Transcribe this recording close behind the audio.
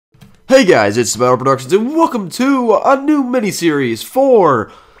Hey guys, it's Thebattleproductions and welcome to a new mini-series for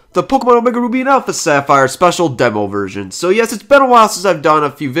the Pokemon Omega Ruby and Alpha Sapphire special demo version. So yes, it's been a while since I've done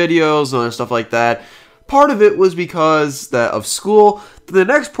a few videos and other stuff like that. Part of it was because of school. The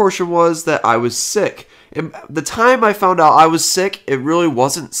next portion was that I was sick. And the time I found out I was sick, it really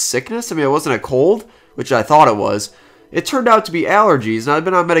wasn't sickness. I mean, it wasn't a cold, which I thought it was. It turned out to be allergies, and I've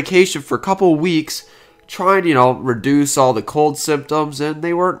been on medication for a couple of weeks trying to, reduce all the cold symptoms, and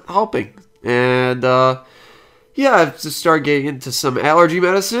they weren't helping. And, yeah, I've just started getting into some allergy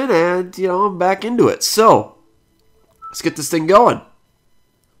medicine, and, I'm back into it. So, let's get this thing going.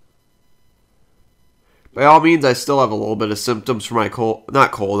 By all means, I still have a little bit of symptoms for my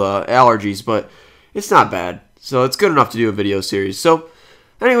allergies, but it's not bad. So, it's good enough to do a video series. So,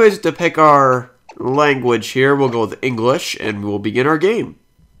 anyways, to pick our language here, we'll go with English, and we'll begin our game.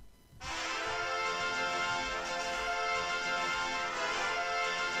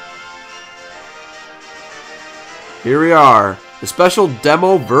 Here we are, the special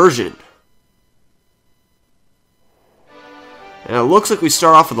demo version. And it looks like we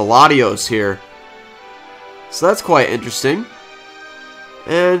start off with the Latios here. So that's quite interesting.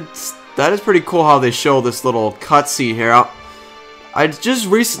 And that is pretty cool how they show this little cutscene here. I just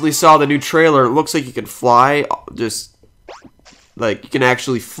recently saw the new trailer. It looks like you can fly, you can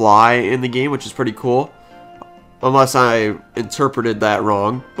actually fly in the game, which is pretty cool. Unless I interpreted that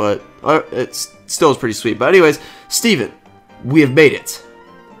wrong, but it still is pretty sweet. But anyways, Steven, we have made it.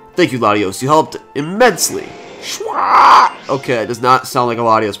 Thank you, Latios. You helped immensely. Shwaa! Okay, it does not sound like a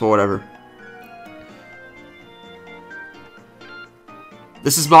Latios, but whatever.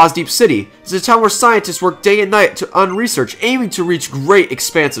 This is Deep City. It's a town where scientists work day and night on research, aiming to reach great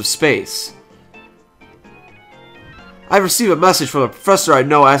expanse of space. I've received a message from a professor I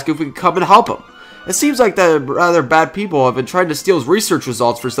know asking if we can come and help him. It seems like that rather bad people have been trying to steal his research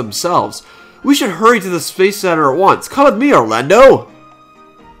results for themselves. We should hurry to the Space Center at once. Come with me, Orlando!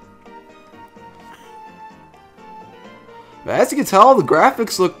 As you can tell, the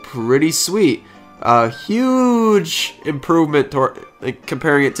graphics look pretty sweet. A huge improvement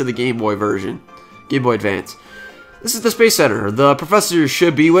comparing it to the Game Boy version. Game Boy Advance. This is the Space Center. The professor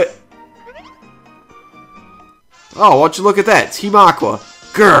should be with... Oh, why don't you look at that? Team Aqua.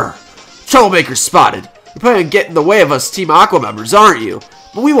 Grr! Troublemaker spotted. You're planning on getting in the way of us Team Aqua members, aren't you?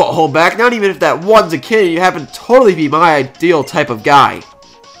 But we won't hold back, not even if that one's a kid and you happen to totally be my ideal type of guy.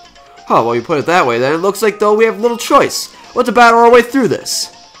 Huh, well you put it that way then. It looks like though we have little choice. We'll have to battle our way through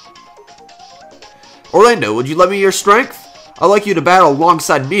this. Orlando, would you lend me your strength? I'd like you to battle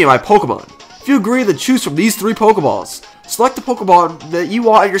alongside me and my Pokemon. If you agree, then choose from these 3 Pokeballs. Select the Pokemon that you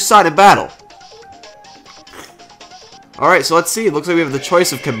want at your side in battle. Alright, so let's see. It looks like we have the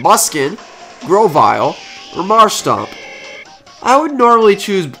choice of Combuskin, Grovyle, or Marshtomp. I would normally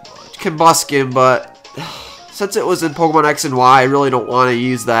choose Combuskin, but since it was in Pokemon X and Y, I really don't want to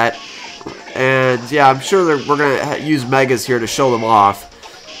use that. And yeah, I'm sure that we're going to use Megas here to show them off.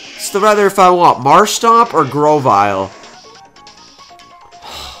 So rather if I want Marshtomp or Grovyle.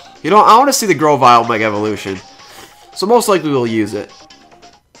 I want to see the Grovyle Mega Evolution. So most likely we'll use it.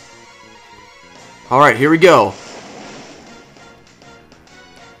 Alright, here we go.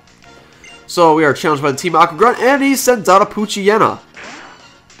 So we are challenged by the Team Aqua Grunt, and he sends out a Poochyena.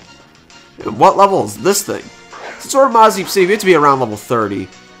 And what level is this thing? Since we're in Deep City, we have to be around level 30.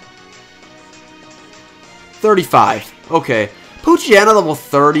 35. Okay. Poochyena level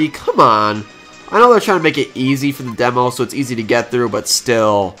 30, come on. I know they're trying to make it easy for the demo, so it's easy to get through, but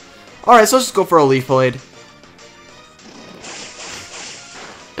still. Alright, so let's just go for a Leaf Blade.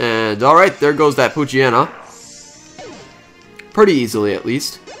 And alright, there goes that Poochyena. Pretty easily, at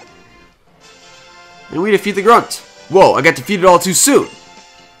least. And we defeat the Grunt. Whoa, I got defeated all too soon.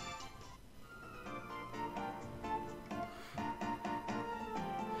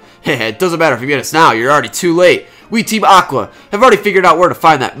 It doesn't matter if you get us now, you're already too late. We, Team Aqua, have already figured out where to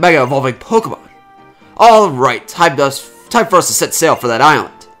find that Mega Evolving Pokemon. Alright, time for us to set sail for that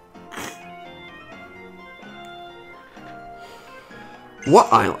island.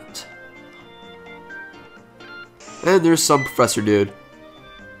 What island? And there's some professor dude.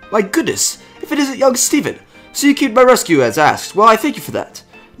 My goodness, if it isn't young Steven. So you came to my rescue as asked. Well, I thank you for that.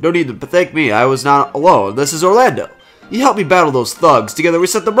 No need to thank me, I was not alone. This is Orlando. You helped me battle those thugs. Together we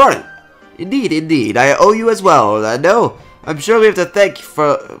set them running. Indeed, indeed. I owe you as well, Orlando. I'm sure we have to thank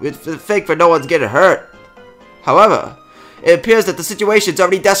for no one's getting hurt. However, it appears that the situation's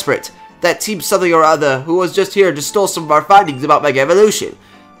already desperate. That team something or other who was just here just stole some of our findings about Mega Evolution.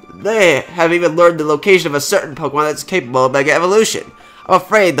 They have even learned the location of a certain Pokemon that's capable of Mega Evolution. I'm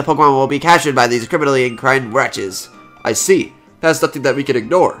afraid the Pokemon will be captured by these criminally inclined wretches. I see. That's nothing that we can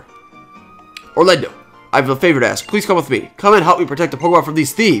ignore. Orlando, I have a favor to ask. Please come with me. Come and help me protect the Pokemon from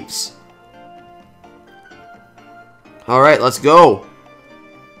these thieves. Alright, let's go.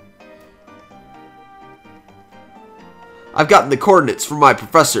 I've gotten the coordinates from my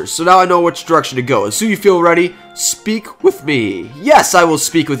professor, so now I know which direction to go. As soon as you feel ready, speak with me. Yes, I will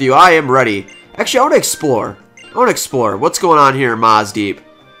speak with you. I am ready. Actually, I want to explore. What's going on here in Maz Deep?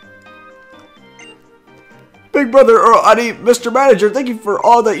 Big brother, Mr. Manager, thank you for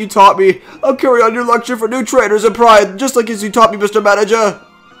all that you taught me. I'll carry on your lecture for new trainers and pride, just like as you taught me, Mr. Manager.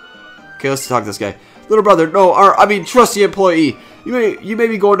 Okay, let's talk to this guy. Little brother, trusty employee. You may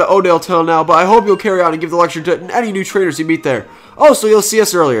be going to Odell Town now, but I hope you'll carry on and give the lecture to any new trainers you meet there. Oh, so you'll see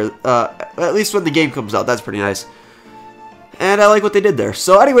us earlier, at least when the game comes out. That's pretty nice. And I like what they did there.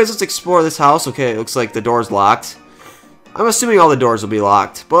 So anyways, let's explore this house. Okay, it looks like the door's locked. I'm assuming all the doors will be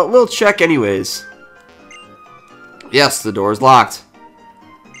locked, but we'll check anyways. Yes, the door is locked.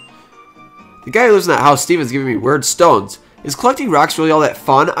 The guy who lives in that house, Steven's giving me weird stones. Is collecting rocks really all that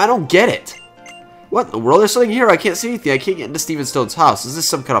fun? I don't get it. What in the world? There's something here. I can't see anything. I can't get into Steven Stone's house. Is this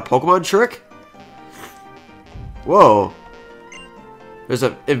some kind of Pokemon trick? Whoa. There's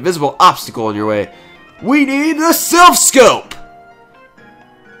an invisible obstacle in your way. We need the Silph Scope!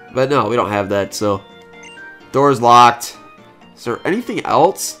 But no, we don't have that, so... Door's locked. Is there anything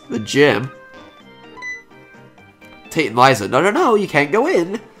else? The gym. Tate and Liza. No, you can't go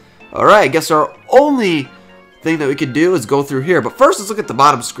in. Alright, I guess our only thing that we can do is go through here. But first, let's look at the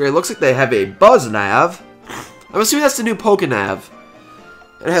bottom screen. It looks like they have a Buzz Nav. I'm assuming that's the new Pokenav.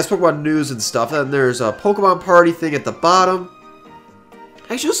 And it has Pokemon news and stuff. And there's a Pokemon party thing at the bottom.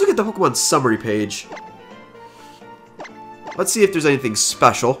 Actually, let's look at the Pokemon summary page. Let's see if there's anything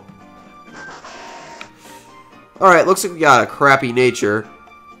special. Alright, looks like we got a crappy nature.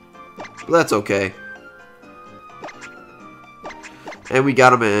 But that's okay. And we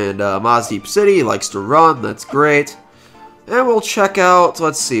got him in Maz Deep City. He likes to run. That's great. And we'll check out...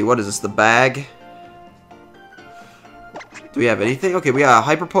 Let's see. What is this? The bag? Do we have anything? Okay, we got a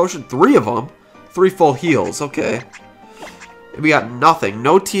Hyper Potion. 3 of them. 3 full heals. Okay. And we got nothing.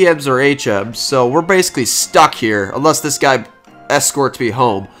 No TMs or HMs. So we're basically stuck here. Unless this guy escorts me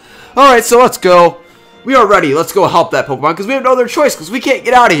home. Alright, so let's go. We are ready. Let's go help that Pokemon. Because we have no other choice. Because we can't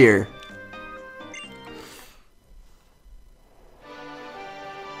get out of here.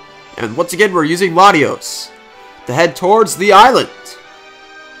 And once again, we're using Latios to head towards the island.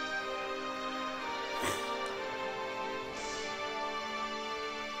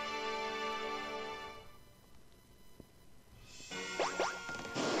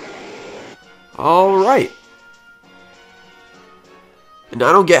 Alright. And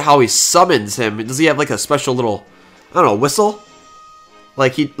I don't get how he summons him. Does he have like a special little, I don't know, whistle?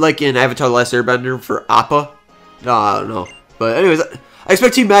 Like in Avatar The Last Airbender for Appa? No, I don't know. But anyways... I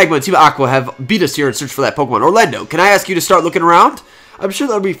expect Team Magma and Team Aqua have beat us here in search for that Pokemon. Orlando, can I ask you to start looking around? I'm sure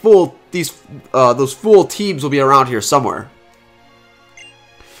that'll be full. Those full teams will be around here somewhere.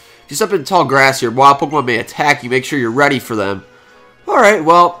 If you step in tall grass here, wild Pokemon may attack you. Make sure you're ready for them. Alright,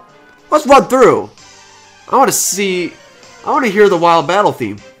 well, let's run through. I want to hear the wild battle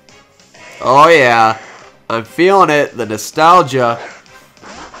theme. Oh yeah, I'm feeling it. The nostalgia.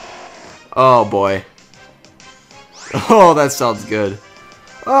 Oh boy. Oh, that sounds good.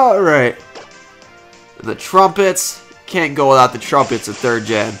 Alright. And the trumpets. Can't go without the trumpets at 3rd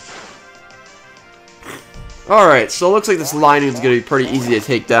gen. Alright, so it looks like this Linoon's going to be pretty easy to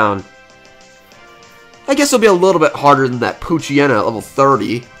take down. I guess it'll be a little bit harder than that Poochyena at level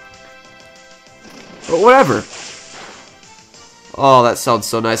 30. But whatever. Oh, that sounds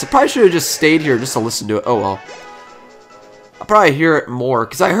so nice. I probably should have just stayed here just to listen to it. Oh well. I'll probably hear it more,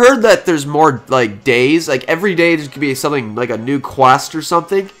 because I heard that there's more, like, days. Like, every day there could be something, like a new quest or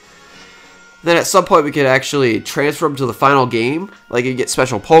something. Then at some point we could actually transfer them to the final game. Like, you get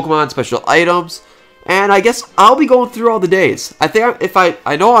special Pokemon, special items. And I guess I'll be going through all the days. I think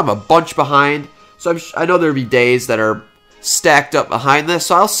I know I'm a bunch behind, so I know there'll be days that are stacked up behind this.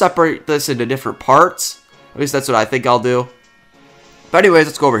 So I'll separate this into different parts. At least that's what I think I'll do. But anyways,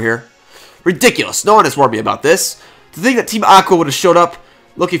 let's go over here. Ridiculous. No one has warned me about this. To think that Team Aqua would have showed up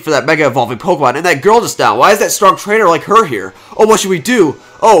looking for that Mega Evolving Pokemon, and that girl just now. Why is that strong trainer like her here? Oh, what should we do?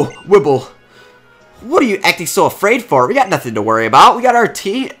 Oh, Wibble. What are you acting so afraid for? We got nothing to worry about. We got our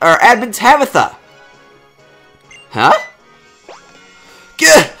admin Tabitha. Huh?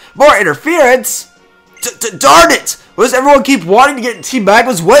 Gah! More interference? Darn it! Why does everyone keep wanting to get in Team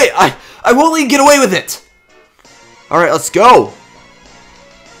Magma's way? I won't let you get away with it. Alright, let's go.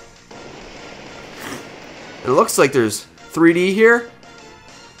 It looks like there's 3D here.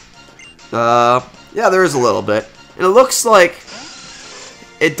 Yeah, there is a little bit. And it looks like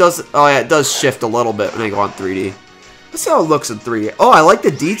it does, oh yeah, it does shift a little bit when I go on 3D. Let's see how it looks in 3D. Oh, I like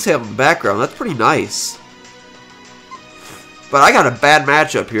the detail in the background. That's pretty nice. But I got a bad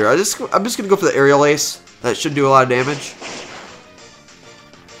matchup here. I'm just gonna go for the aerial ace. That should do a lot of damage.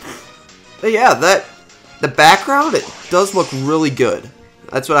 But yeah, the background, it does look really good.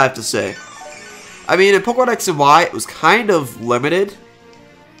 That's what I have to say. I mean, in Pokemon X and Y, it was kind of limited.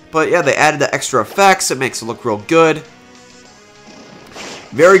 But yeah, they added the extra effects. It makes it look real good.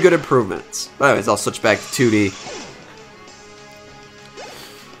 Very good improvements. But anyways, I'll switch back to 2D.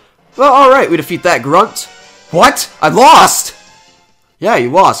 Well, alright, we defeat that grunt. What? I lost! Yeah,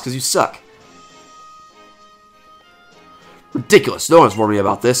 you lost because you suck. Ridiculous. No one's warned me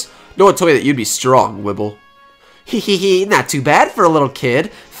about this. No one told me that you'd be strong, Wibble. Hee, not too bad for a little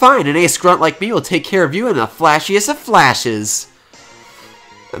kid. Fine, an ace grunt like me will take care of you in the flashiest of flashes.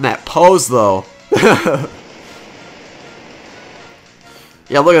 And that pose, though.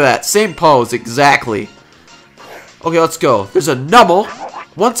 Yeah, look at that. Same pose, exactly. Okay, let's go. There's a Numble.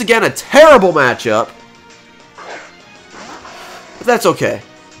 Once again, a terrible matchup. But that's okay.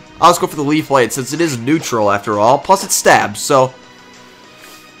 I'll just go for the Leaf Blade since it is neutral after all. Plus it stabs, so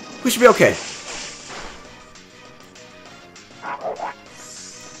we should be okay.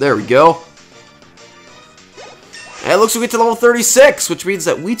 There we go. And it looks like we get to level 36, which means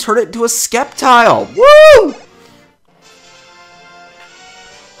that we turn it into a Sceptile. Woo!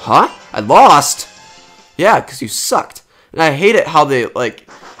 Huh? I lost? Yeah, because you sucked. And I hate it how they, like,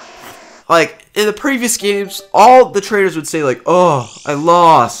 in the previous games, all the trainers would say, like, oh, I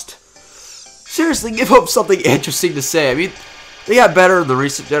lost. Seriously, give up something interesting to say. I mean, they got better in the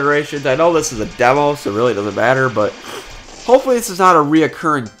recent generations. I know this is a demo, so it really doesn't matter, but hopefully this is not a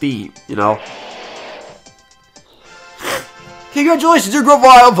reoccurring theme, you know? Congratulations, your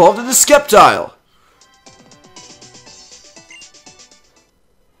Grovyle evolved into Sceptile.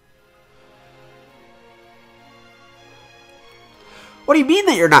 What do you mean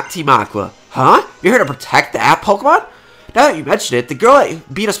that you're not Team Aqua? Huh? You're here to protect that Pokemon? Now that you mention it, the girl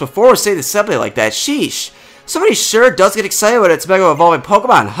that beat us before was saying something like that. Sheesh. Somebody sure does get excited when it's Mega Evolving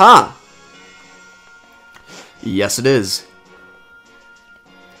Pokemon, huh? Yes, it is.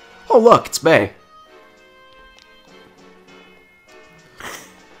 Oh, look, it's May.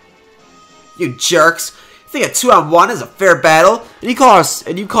 You jerks. You think a 2-on-1 is a fair battle?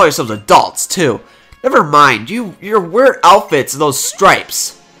 And you call yourselves adults, too. Never mind, your weird outfits and those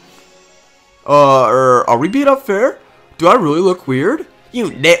stripes. Are we being unfair? Do I really look weird? You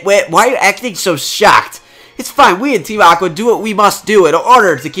nitwit, why are you acting so shocked? It's fine, we in Team Aqua do what we must do in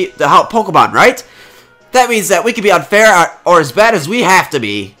order to help Pokemon, right? That means that we can be unfair or as bad as we have to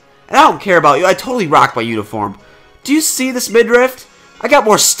be. And I don't care about you, I totally rock my uniform. Do you see this midriff? I got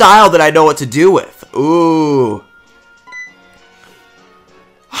more style than I know what to do with. Ooh.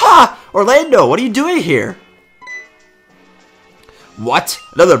 Ha! Orlando, what are you doing here? What?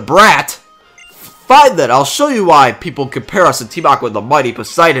 Another brat? Fine then, I'll show you why people compare us in Team Aqua with the mighty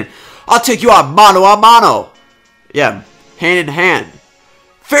Poseidon. I'll take you on mano a mano. Yeah, hand in hand.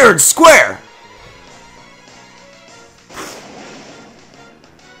 Fair and square.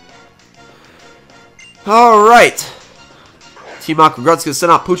 Alright. Team Aqua Grunt's gonna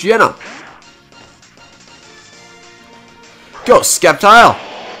send out Poochyena. Go, Sceptile.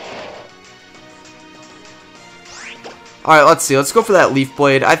 Alright, let's see. Let's go for that Leaf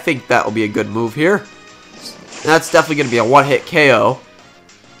Blade. I think that will be a good move here. And that's definitely going to be a one-hit KO.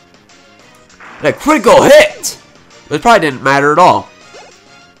 And a critical hit! But it probably didn't matter at all.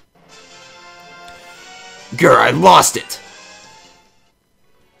 Grr, I lost it!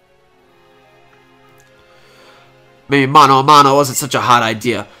 Maybe mano a mano wasn't such a hot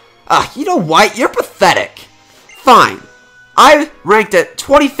idea. You know what? You're pathetic. Fine. I ranked at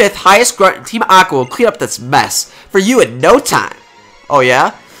 25th highest grunt in Team Aqua will clean up this mess for you in no time. Oh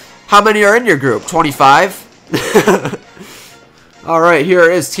yeah? How many are in your group? 25? Alright,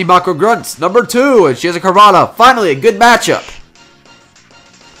 here is Team Aqua Grunts, number 2, and she has a Carvana. Finally, a good matchup.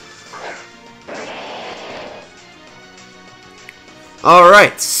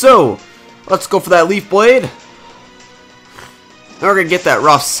 Alright, so, let's go for that Leaf Blade. Now we're going to get that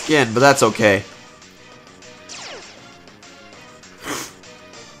rough skin, but that's okay.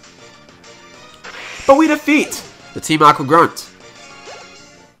 But we defeat the Team Aqua Grunt.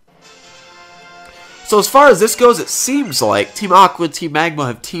 So as far as this goes, it seems like Team Aqua and Team Magma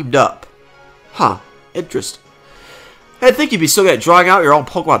have teamed up. Huh, interesting. I think you'd be so good at drawing out your own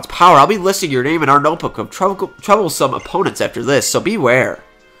Pokemon's power. I'll be listing your name in our notebook of troublesome opponents after this, so beware.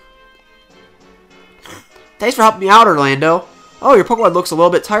 Thanks for helping me out, Orlando. Oh, your Pokemon looks a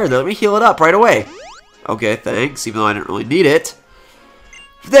little bit tired there. Let me heal it up right away. Okay, thanks, even though I didn't really need it.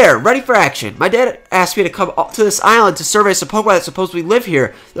 There, ready for action. My dad asked me to come up to this island to survey some Pokemon that supposedly live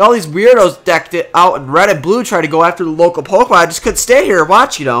here. All these weirdos decked it out in red and blue trying to go after the local Pokemon. I just couldn't stay here and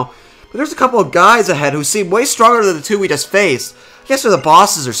watch, you know. But there's a couple of guys ahead who seem way stronger than the two we just faced. I guess they're the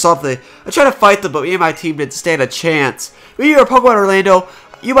bosses or something. I tried to fight them, but me and my team didn't stand a chance. But you're a Pokemon, Orlando.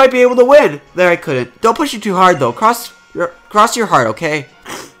 You might be able to win. There, I couldn't. Don't push it too hard, though. Cross your heart, okay?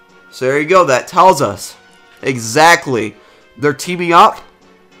 So there you go. That tells us exactly. They're teaming up.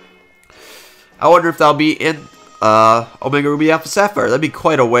 I wonder if that'll be in Omega Ruby Alpha Sapphire. That'd be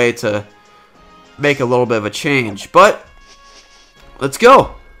quite a way to make a little bit of a change. But let's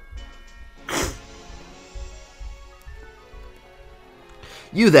go.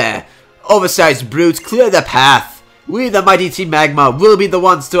 You there, oversized brutes, clear the path. We, the mighty Team Magma, will be the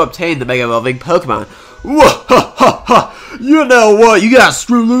ones to obtain the Mega Evolving Pokemon. Whoa, ha, ha, ha. You know what? You got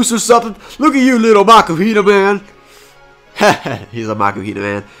screw loose or something? Look at you, little Makuhita man. He's a Makuhita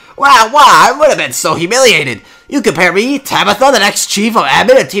man. Wow, I would have been so humiliated. You compare me, Tabitha, the next chief of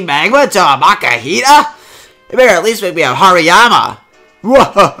admin of Team Magma, to a Makuhita? You better at least make me a Hariyama.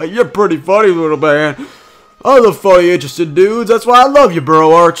 Whoa, you're pretty funny, little man. I love funny, interesting dudes. That's why I love you,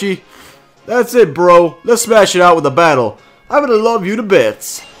 bro, Archie. That's it, bro. Let's smash it out with a battle. I'm gonna love you to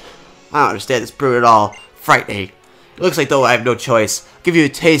bits. I don't understand this brute at all. Frightening. It looks like though I have no choice. I'll give you a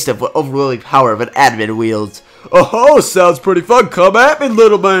taste of what overwhelming power of an admin wields. Oh, sounds pretty fun. Come at me,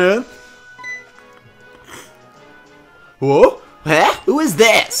 little man. Whoa? Huh? Who is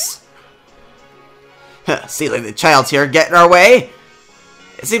this? Seems like the child's here getting our way.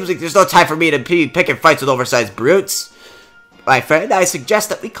 It seems like there's no time for me to be picking fights with oversized brutes. My friend, I suggest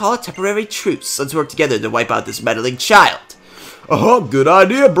that we call a temporary truce. Let's work together to wipe out this meddling child. Oh, good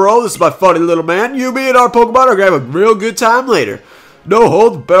idea, bro. This is my funny little man. You, me, and our Pokemon are gonna have a real good time later. No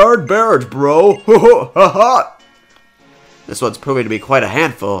holds barred barrage, bro. Ha ha. This one's proving to be quite a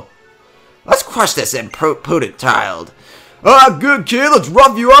handful. Let's crush this impudent child. Ah, good kid. Let's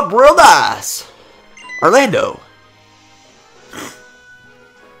rough you up real nice. Orlando.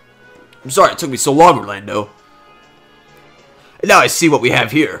 I'm sorry it took me so long, Orlando. And now I see what we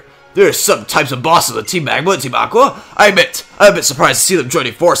have here. There are some types of bosses on Team Magma and Team Aqua. I'm a bit surprised to see them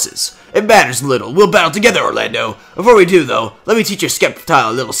joining forces. It matters little. We'll battle together, Orlando. Before we do, though, let me teach your Skeptile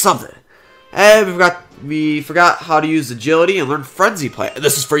a little something. And we forgot how to use agility and learn Frenzy Plant.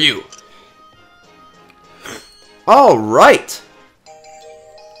 This is for you. All right.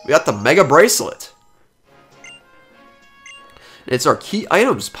 We got the Mega Bracelet. It's our key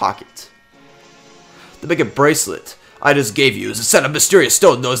items pocket. The Mega Bracelet I just gave you is a set of mysterious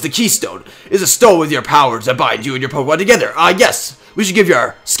stones known as the Keystone. It is a stone with your powers that bind you and your Pokemon together. Yes, we should give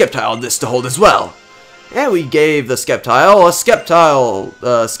your Skeptile this to hold as well. And we gave the Skeptile a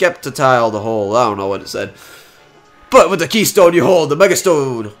Skeptile to hold. I don't know what it said. But with the Keystone you hold, the Mega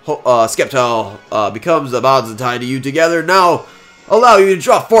Stone Skeptile becomes the bonds tied to you together. Now, allow you to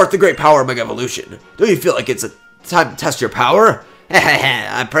draw forth the great power of Mega Evolution. Do you feel like it's a time to test your power?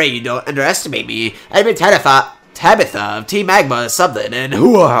 I pray you don't underestimate me. I've been Tabitha of Team Magma or something, and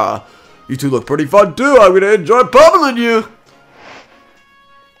hoo-ha! You two look pretty fun too. I'm gonna enjoy pummeling you.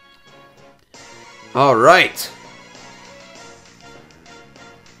 All right.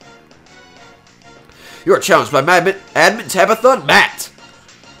 You are challenged by Admin Tabitha and Matt,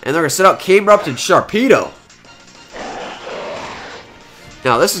 and they're gonna set out Camerupt and Sharpedo.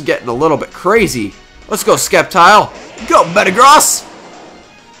 Now this is getting a little bit crazy. Let's go, Skeptile. Go, Metagross!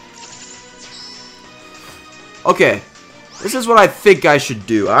 Okay, this is what I think I should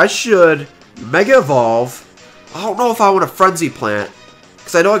do. I should Mega Evolve. I don't know if I want a Frenzy Plant,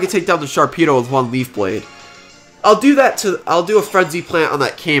 because I know I can take down the Sharpedo with one Leaf Blade. I'll do a Frenzy Plant on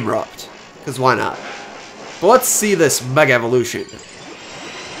that Camerupt, because why not? But let's see this Mega Evolution.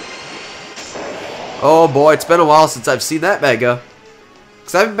 Oh boy, it's been a while since I've seen that Mega.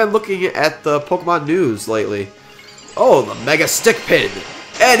 Because I haven't been looking at the Pokemon news lately. Oh, the Mega Stick Pin.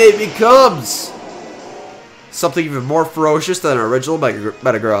 And it becomes something even more ferocious than an original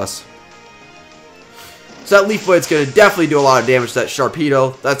Metagross. So that Leaf Blade's going to definitely do a lot of damage to that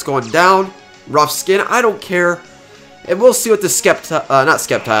Sharpedo. That's going down. Rough Skin, I don't care. And we'll see what the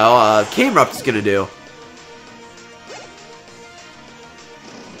Camerupt is going to do.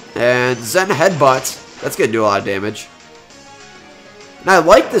 And Zen Headbutt. That's going to do a lot of damage. And I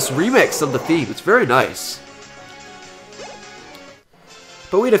like this remix of the theme. It's very nice.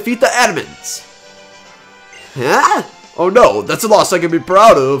 But we defeat the admins. Huh? Oh no, that's a loss I can be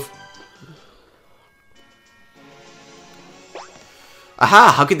proud of.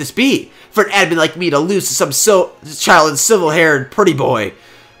 Aha, how could this be? For an admin like me to lose to some child and civil-haired pretty boy.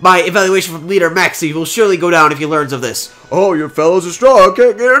 My evaluation from leader Maxie will surely go down if he learns of this. Oh, your fellows are strong.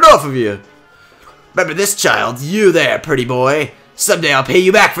 Can't get enough of you. Remember this, child. You there, pretty boy. Someday I'll pay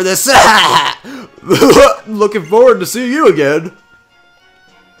you back for this. Looking forward to seeing you again.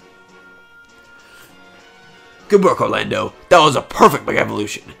 Good work, Orlando. That was a perfect Mega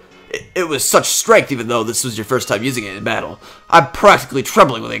Evolution. It was such strength even though this was your first time using it in battle. I'm practically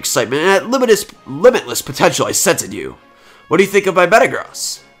trembling with excitement and that limitless potential I sense in you. What do you think of my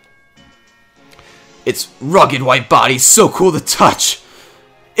Metagross? Its rugged white body, so cool to touch.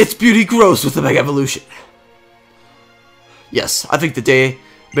 Its beauty grows with the Mega Evolution. Yes, I think the day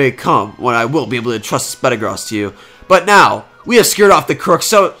may come when I will be able to trust this Metagross to you. But now, we have scared off the crooks,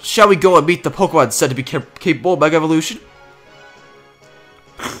 so shall we go and meet the Pokemon said to be capable of Mega Evolution?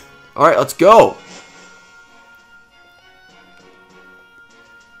 Alright, let's go.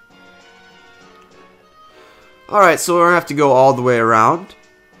 Alright, so we're going to have to go all the way around.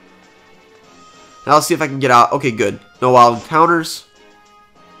 Now let's see if I can get out. Okay, good. No wild encounters.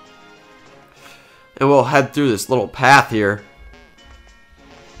 And we'll head through this little path here.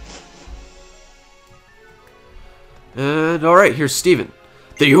 And alright, here's Steven.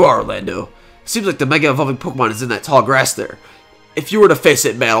 There you are, Orlando. Seems like the Mega Evolving Pokemon is in that tall grass there. If you were to face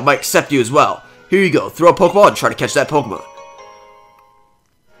it in battle, I might accept you as well. Here you go. Throw a Pokeball and try to catch that Pokemon.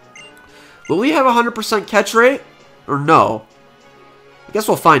 Will we have a 100% catch rate? Or no? I guess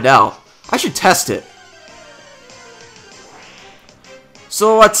we'll find out. I should test it.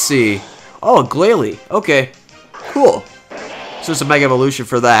 So let's see. Oh, Glalie. Okay. Cool. So there's a Mega Evolution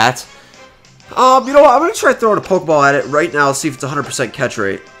for that. You know what? I'm going to try throwing a Pokeball at it right now, see if it's 100% catch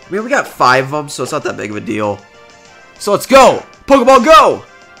rate. I mean, we got 5 of them, so it's not that big of a deal. So let's go! Pokeball, go!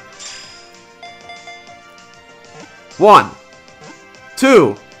 1,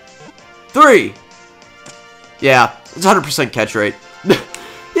 2, 3. Yeah, it's 100% catch rate.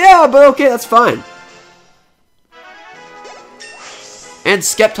 Yeah, but okay, that's fine. And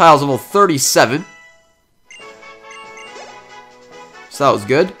Sceptile's level 37. So that was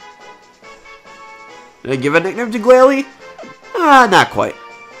good. Did I give a nickname to Glalie? Not quite.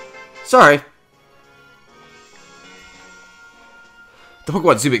 Sorry. The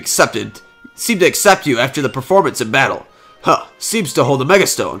Pokemon seem to accept you after the performance in battle. Huh, seems to hold a Mega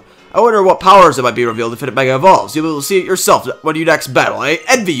Stone. I wonder what powers it might be revealed if it Mega Evolves. You'll be able to see it yourself when you next battle. I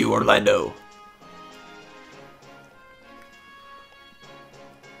envy you, Orlando.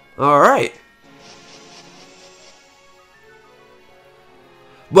 Alright.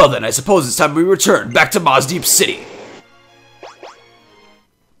 Well then, I suppose it's time we return back to Mosdeep City.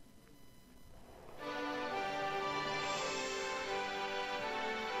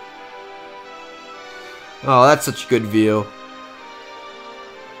 Oh, that's such a good view.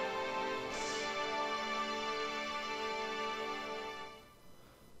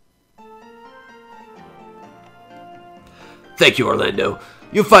 Thank you, Orlando.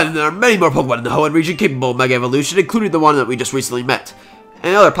 You'll find that there are many more Pokemon in the Hoenn region capable of Mega Evolution, including the one that we just recently met.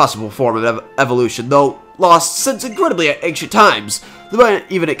 Another possible form of evolution, though lost since incredibly ancient times. They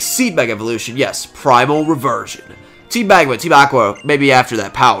might even exceed Mega Evolution, yes, Primal Reversion. Team Magma and Team Aqua may be after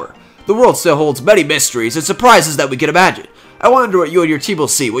that power. The world still holds many mysteries and surprises that we can imagine. I wonder what you and your team will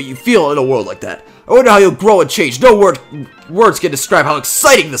see, what you feel in a world like that. I wonder how you'll grow and change. No words can describe how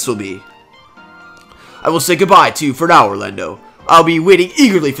exciting this will be. I will say goodbye to you for now, Orlando. I'll be waiting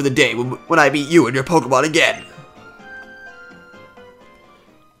eagerly for the day when I meet you and your Pokemon again.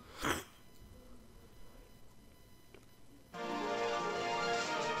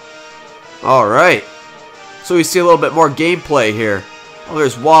 Alright. So we see a little bit more gameplay here. Oh,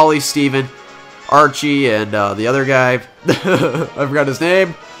 there's Wally, Steven, Archie, and the other guy. I forgot his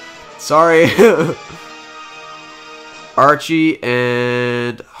name. Sorry. Archie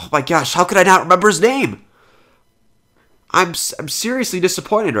and... oh my gosh, how could I not remember his name? I'm seriously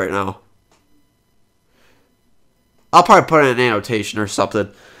disappointed right now. I'll probably put in an annotation or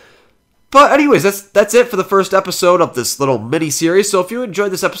something. But anyways, that's it for the first episode of this little mini-series. So if you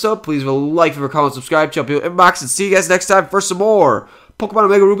enjoyed this episode, please leave a like, favorite, comment, subscribe, jump into your inbox, and see you guys next time for some more Pokemon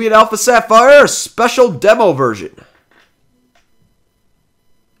Omega Ruby and Alpha Sapphire Special Demo Version.